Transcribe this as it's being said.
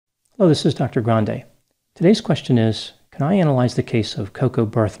Hello, this is Dr. Grande. Today's question is, can I analyze the case of Coco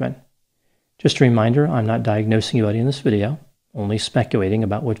Berthman? Just a reminder, I'm not diagnosing anybody in this video, only speculating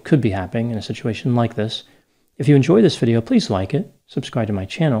about what could be happening in a situation like this. If you enjoy this video, please like it, subscribe to my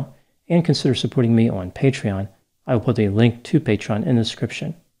channel, and consider supporting me on Patreon. I will put a link to Patreon in the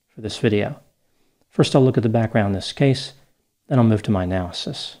description for this video. First, I'll look at the background in this case, then I'll move to my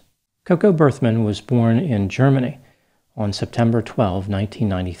analysis. Coco Berthman was born in Germany on September 12,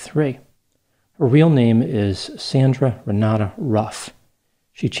 1993. Her real name is Sandra Renata Ruff.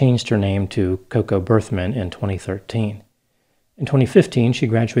 She changed her name to Coco Berthman in 2013. In 2015, she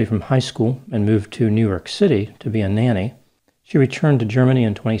graduated from high school and moved to New York City to be a nanny. She returned to Germany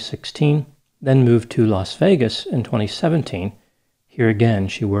in 2016, then moved to Las Vegas in 2017. Here again,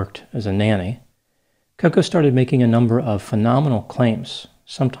 she worked as a nanny. Coco started making a number of phenomenal claims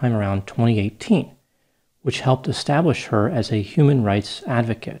sometime around 2018, which helped establish her as a human rights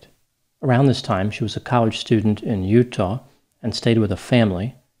advocate. Around this time, she was a college student in Utah and stayed with a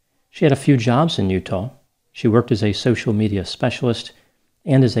family. She had a few jobs in Utah. She worked as a social media specialist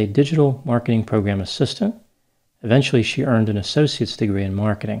and as a digital marketing program assistant. Eventually, she earned an associate's degree in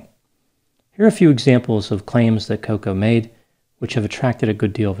marketing. Here are a few examples of claims that Coco made, which have attracted a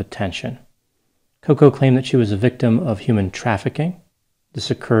good deal of attention. Coco claimed that she was a victim of human trafficking. This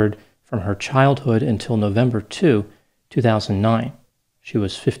occurred from her childhood until November 2, 2009. She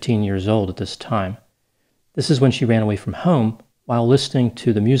was 15 years old at this time. This is when she ran away from home while listening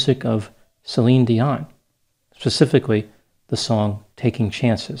to the music of Celine Dion, specifically the song Taking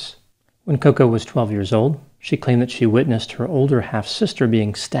Chances. When Coco was 12 years old, she claimed that she witnessed her older half-sister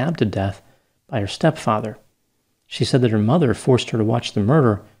being stabbed to death by her stepfather. She said that her mother forced her to watch the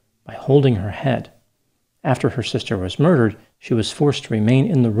murder by holding her head. After her sister was murdered, she was forced to remain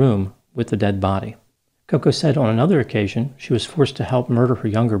in the room with the dead body. Coco said on another occasion she was forced to help murder her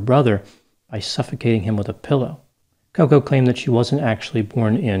younger brother by suffocating him with a pillow. Coco claimed that she wasn't actually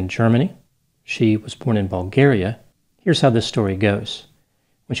born in Germany. She was born in Bulgaria. Here's how this story goes.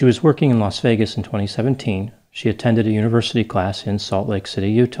 When she was working in Las Vegas in 2017, she attended a university class in Salt Lake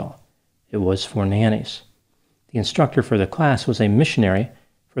City, Utah. It was for nannies. The instructor for the class was a missionary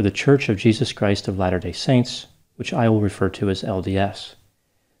for the Church of Jesus Christ of Latter-day Saints, which I will refer to as LDS.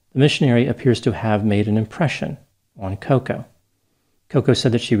 The missionary appears to have made an impression on Coco. Coco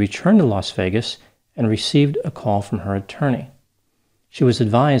said that she returned to Las Vegas and received a call from her attorney. She was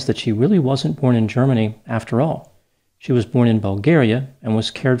advised that she really wasn't born in Germany after all. She was born in Bulgaria and was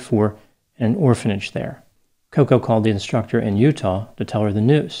cared for in an orphanage there. Coco called the instructor in Utah to tell her the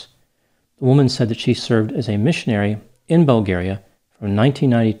news. The woman said that she served as a missionary in Bulgaria from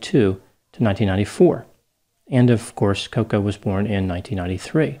 1992 to 1994. And of course, Coco was born in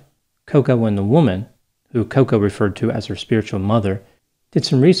 1993. Coco and the woman, who Coco referred to as her spiritual mother, did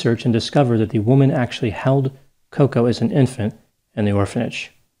some research and discovered that the woman actually held Coco as an infant in the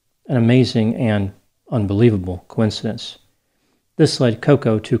orphanage. An amazing and unbelievable coincidence. This led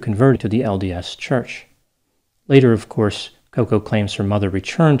Coco to convert to the LDS Church. Later, of course, Coco claims her mother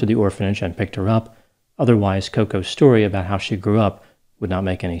returned to the orphanage and picked her up. Otherwise, Coco's story about how she grew up would not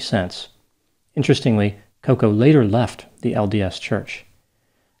make any sense. Interestingly, Coco later left the LDS Church.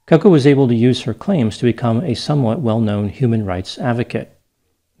 Coco was able to use her claims to become a somewhat well-known human rights advocate.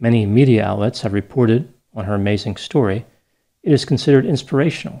 Many media outlets have reported on her amazing story. It is considered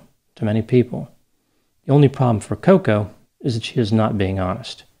inspirational to many people. The only problem for Coco is that she is not being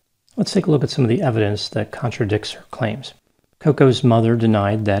honest. Let's take a look at some of the evidence that contradicts her claims. Coco's mother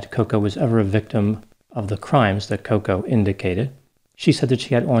denied that Coco was ever a victim of the crimes that Coco indicated. She said that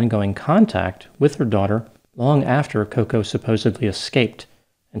she had ongoing contact with her daughter long after Coco supposedly escaped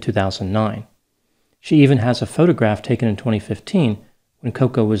in 2009. She even has a photograph taken in 2015 when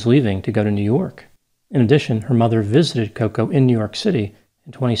Coco was leaving to go to New York. In addition, her mother visited Coco in New York City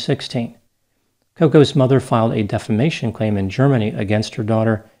in 2016. Coco's mother filed a defamation claim in Germany against her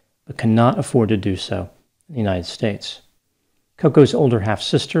daughter, but cannot afford to do so in the United States. Coco's older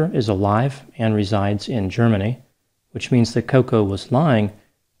half-sister is alive and resides in Germany, which means that Coco was lying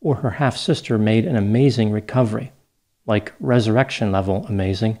or her half-sister made an amazing recovery, like resurrection level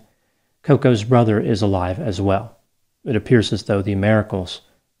amazing. Coco's brother is alive as well. It appears as though the miracles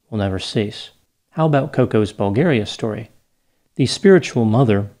will never cease. How about Coco's Bulgaria story? The spiritual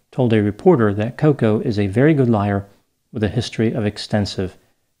mother told a reporter that Coco is a very good liar with a history of extensive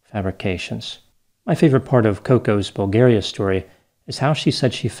fabrications. My favorite part of Coco's Bulgaria story is how she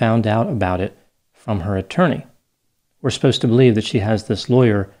said she found out about it from her attorney. We're supposed to believe that she has this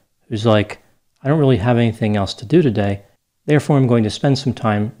lawyer who's like, I don't really have anything else to do today, therefore I'm going to spend some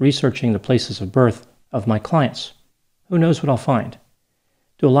time researching the places of birth of my clients. Who knows what I'll find?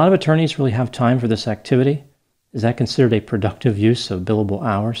 Do a lot of attorneys really have time for this activity? Is that considered a productive use of billable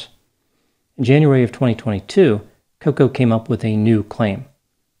hours? In January of 2022, Coco came up with a new claim.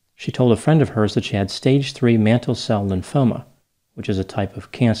 She told a friend of hers that she had stage 3 mantle cell lymphoma, which is a type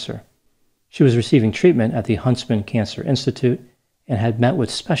of cancer. She was receiving treatment at the Huntsman Cancer Institute and had met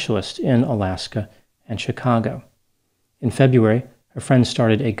with specialists in Alaska and Chicago. In February, her friend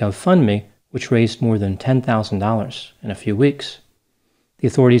started a GoFundMe which raised more than $10,000 in a few weeks. The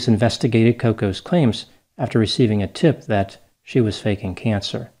authorities investigated Coco's claims after receiving a tip that she was faking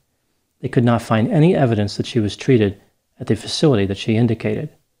cancer. They could not find any evidence that she was treated at the facility that she indicated.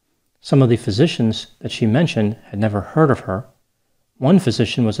 Some of the physicians that she mentioned had never heard of her. One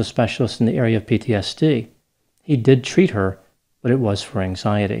physician was a specialist in the area of PTSD. He did treat her, but it was for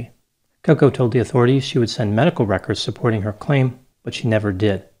anxiety. Coco told the authorities she would send medical records supporting her claim, but she never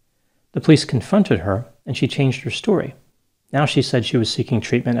did. The police confronted her, and she changed her story. Now she said she was seeking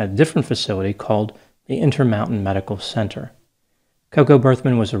treatment at a different facility called the Intermountain Medical Center. Coco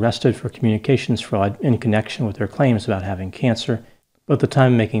Berthman was arrested for communications fraud in connection with her claims about having cancer, but at the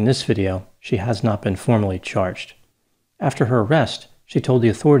time of making this video, she has not been formally charged. After her arrest, she told the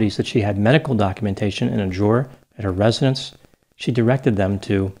authorities that she had medical documentation in a drawer at her residence. She directed them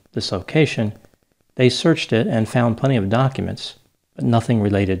to this location. They searched it and found plenty of documents, but nothing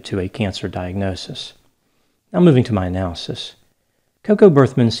related to a cancer diagnosis. Now moving to my analysis. Coco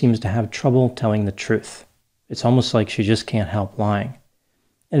Berthman seems to have trouble telling the truth. It's almost like she just can't help lying.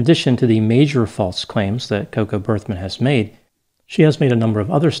 In addition to the major false claims that Coco Berthman has made, she has made a number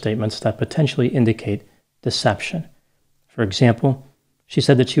of other statements that potentially indicate deception. For example, she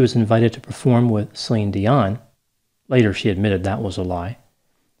said that she was invited to perform with Celine Dion. Later, she admitted that was a lie.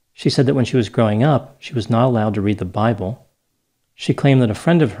 She said that when she was growing up, she was not allowed to read the Bible. She claimed that a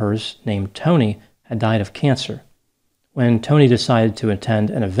friend of hers named Tony had died of cancer. When Tony decided to attend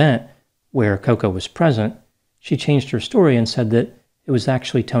an event where Coco was present, she changed her story and said that it was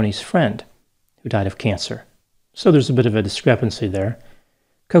actually Tony's friend who died of cancer. So there's a bit of a discrepancy there.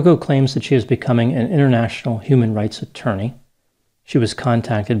 Coco claims that she is becoming an international human rights attorney. She was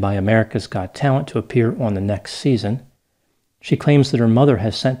contacted by America's Got Talent to appear on the next season. She claims that her mother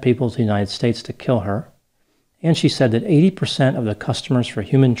has sent people to the United States to kill her. And she said that 80% of the customers for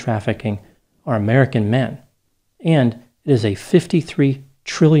human trafficking are American men. And it is a $53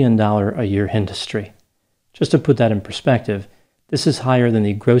 trillion a year industry. Just to put that in perspective, this is higher than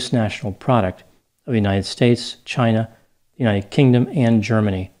the gross national product of the United States, China, the United Kingdom, and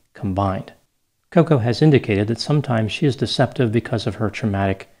Germany combined. Coco has indicated that sometimes she is deceptive because of her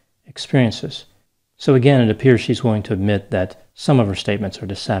traumatic experiences. So again, it appears she's willing to admit that some of her statements are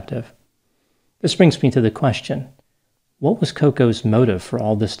deceptive. This brings me to the question, what was Coco's motive for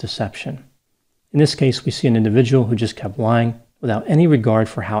all this deception? In this case, we see an individual who just kept lying without any regard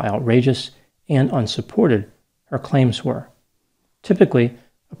for how outrageous and unsupported her claims were. Typically,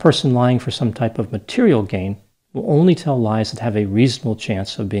 a person lying for some type of material gain will only tell lies that have a reasonable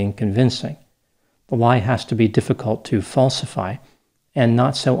chance of being convincing. The lie has to be difficult to falsify and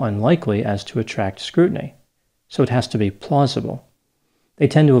not so unlikely as to attract scrutiny, so it has to be plausible. They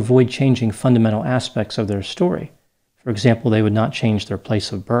tend to avoid changing fundamental aspects of their story. For example, they would not change their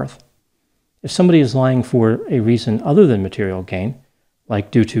place of birth. If somebody is lying for a reason other than material gain, like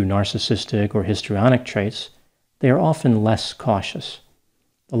due to narcissistic or histrionic traits, they are often less cautious.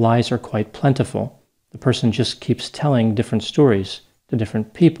 The lies are quite plentiful. The person just keeps telling different stories to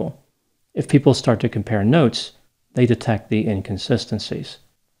different people. If people start to compare notes, they detect the inconsistencies.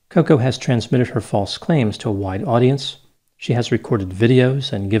 Coco has transmitted her false claims to a wide audience. She has recorded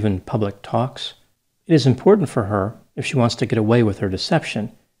videos and given public talks. It is important for her, if she wants to get away with her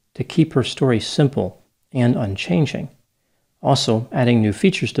deception, to keep her story simple and unchanging. Also, adding new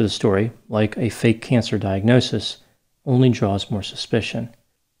features to the story, like a fake cancer diagnosis, only draws more suspicion.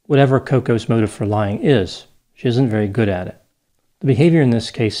 Whatever Coco's motive for lying is, she isn't very good at it. The behavior in this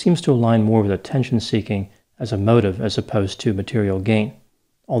case seems to align more with attention-seeking as a motive as opposed to material gain,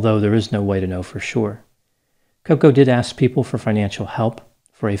 although there is no way to know for sure. Coco did ask people for financial help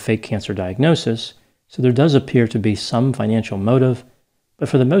for a fake cancer diagnosis, so there does appear to be some financial motive, but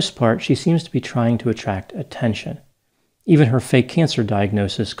for the most part, she seems to be trying to attract attention. Even her fake cancer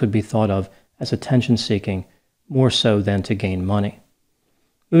diagnosis could be thought of as attention-seeking more so than to gain money.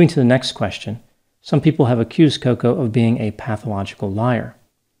 Moving to the next question, some people have accused Coco of being a pathological liar.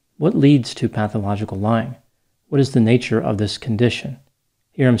 What leads to pathological lying? What is the nature of this condition?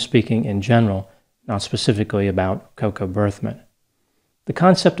 Here I'm speaking in general, not specifically about Coco Berthman. The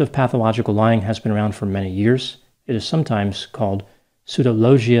concept of pathological lying has been around for many years. It is sometimes called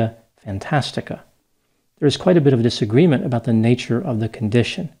pseudologia fantastica. there is quite a bit of disagreement about the nature of the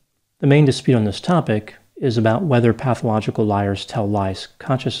condition. The main dispute on this topic is about whether pathological liars tell lies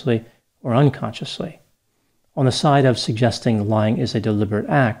consciously or unconsciously. On the side of suggesting lying is a deliberate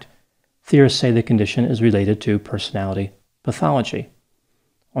act, theorists say the condition is related to personality pathology.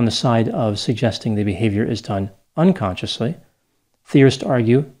 On the side of suggesting the behavior is done unconsciously, theorists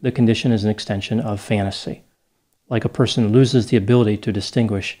argue the condition is an extension of fantasy, like a person loses the ability to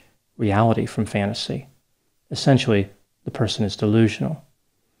distinguish reality from fantasy. Essentially, the person is delusional.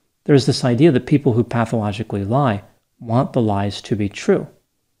 There is this idea that people who pathologically lie want the lies to be true.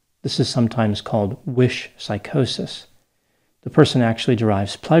 This is sometimes called wish psychosis. The person actually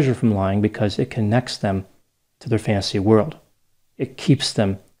derives pleasure from lying because it connects them to their fantasy world. It keeps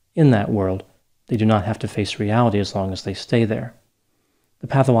them in that world. They do not have to face reality as long as they stay there. The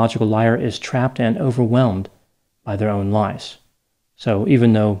pathological liar is trapped and overwhelmed by their own lies. So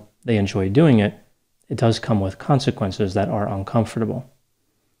even though they enjoy doing it, it does come with consequences that are uncomfortable.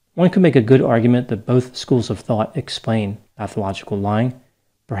 One could make a good argument that both schools of thought explain pathological lying.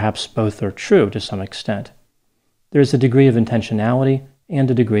 Perhaps both are true to some extent. There is a degree of intentionality and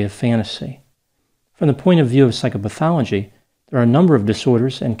a degree of fantasy. From the point of view of psychopathology, there are a number of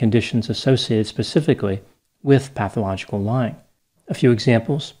disorders and conditions associated specifically with pathological lying. A few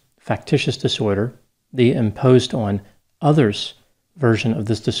examples: factitious disorder, the imposed on others version of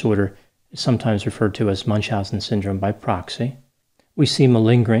this disorder is sometimes referred to as Munchausen syndrome by proxy. We see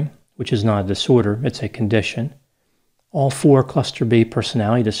malingering, which is not a disorder, it's a condition. All 4 cluster B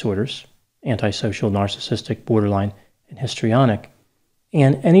personality disorders, antisocial, narcissistic, borderline, and histrionic,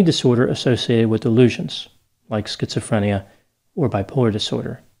 and any disorder associated with delusions, like schizophrenia or bipolar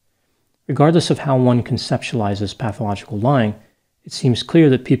disorder. Regardless of how one conceptualizes pathological lying, it seems clear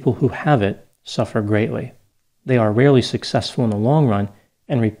that people who have it suffer greatly. They are rarely successful in the long run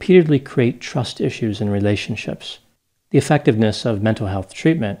and repeatedly create trust issues in relationships. The effectiveness of mental health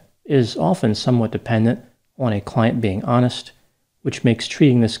treatment is often somewhat dependent on a client being honest, which makes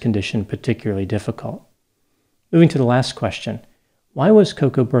treating this condition particularly difficult. Moving to the last question, why was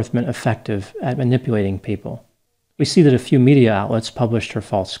Coco Berthman effective at manipulating people? We see that a few media outlets published her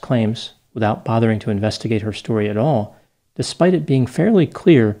false claims without bothering to investigate her story at all, despite it being fairly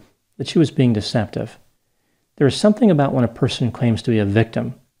clear that she was being deceptive. There is something about when a person claims to be a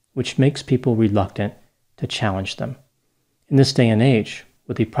victim which makes people reluctant to challenge them. In this day and age,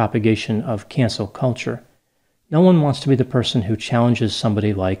 with the propagation of cancel culture, no one wants to be the person who challenges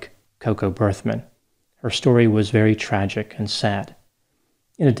somebody like Coco Berthman. Her story was very tragic and sad.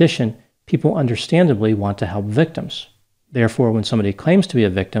 In addition, people understandably want to help victims. Therefore, when somebody claims to be a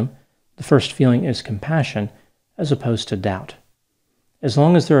victim, the first feeling is compassion as opposed to doubt. As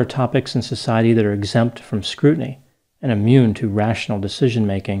long as there are topics in society that are exempt from scrutiny and immune to rational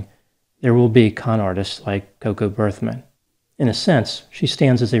decision-making, there will be con artists like Coco Berthman. In a sense, she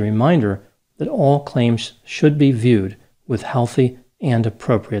stands as a reminder that all claims should be viewed with healthy and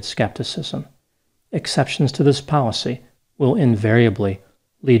appropriate skepticism. Exceptions to this policy will invariably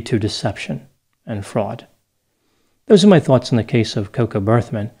lead to deception and fraud. Those are my thoughts in the case of Coco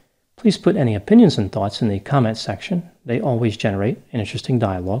Berthman. Please put any opinions and thoughts in the comments section. They always generate an interesting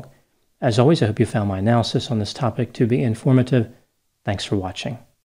dialogue. As always, I hope you found my analysis on this topic to be informative. Thanks for watching.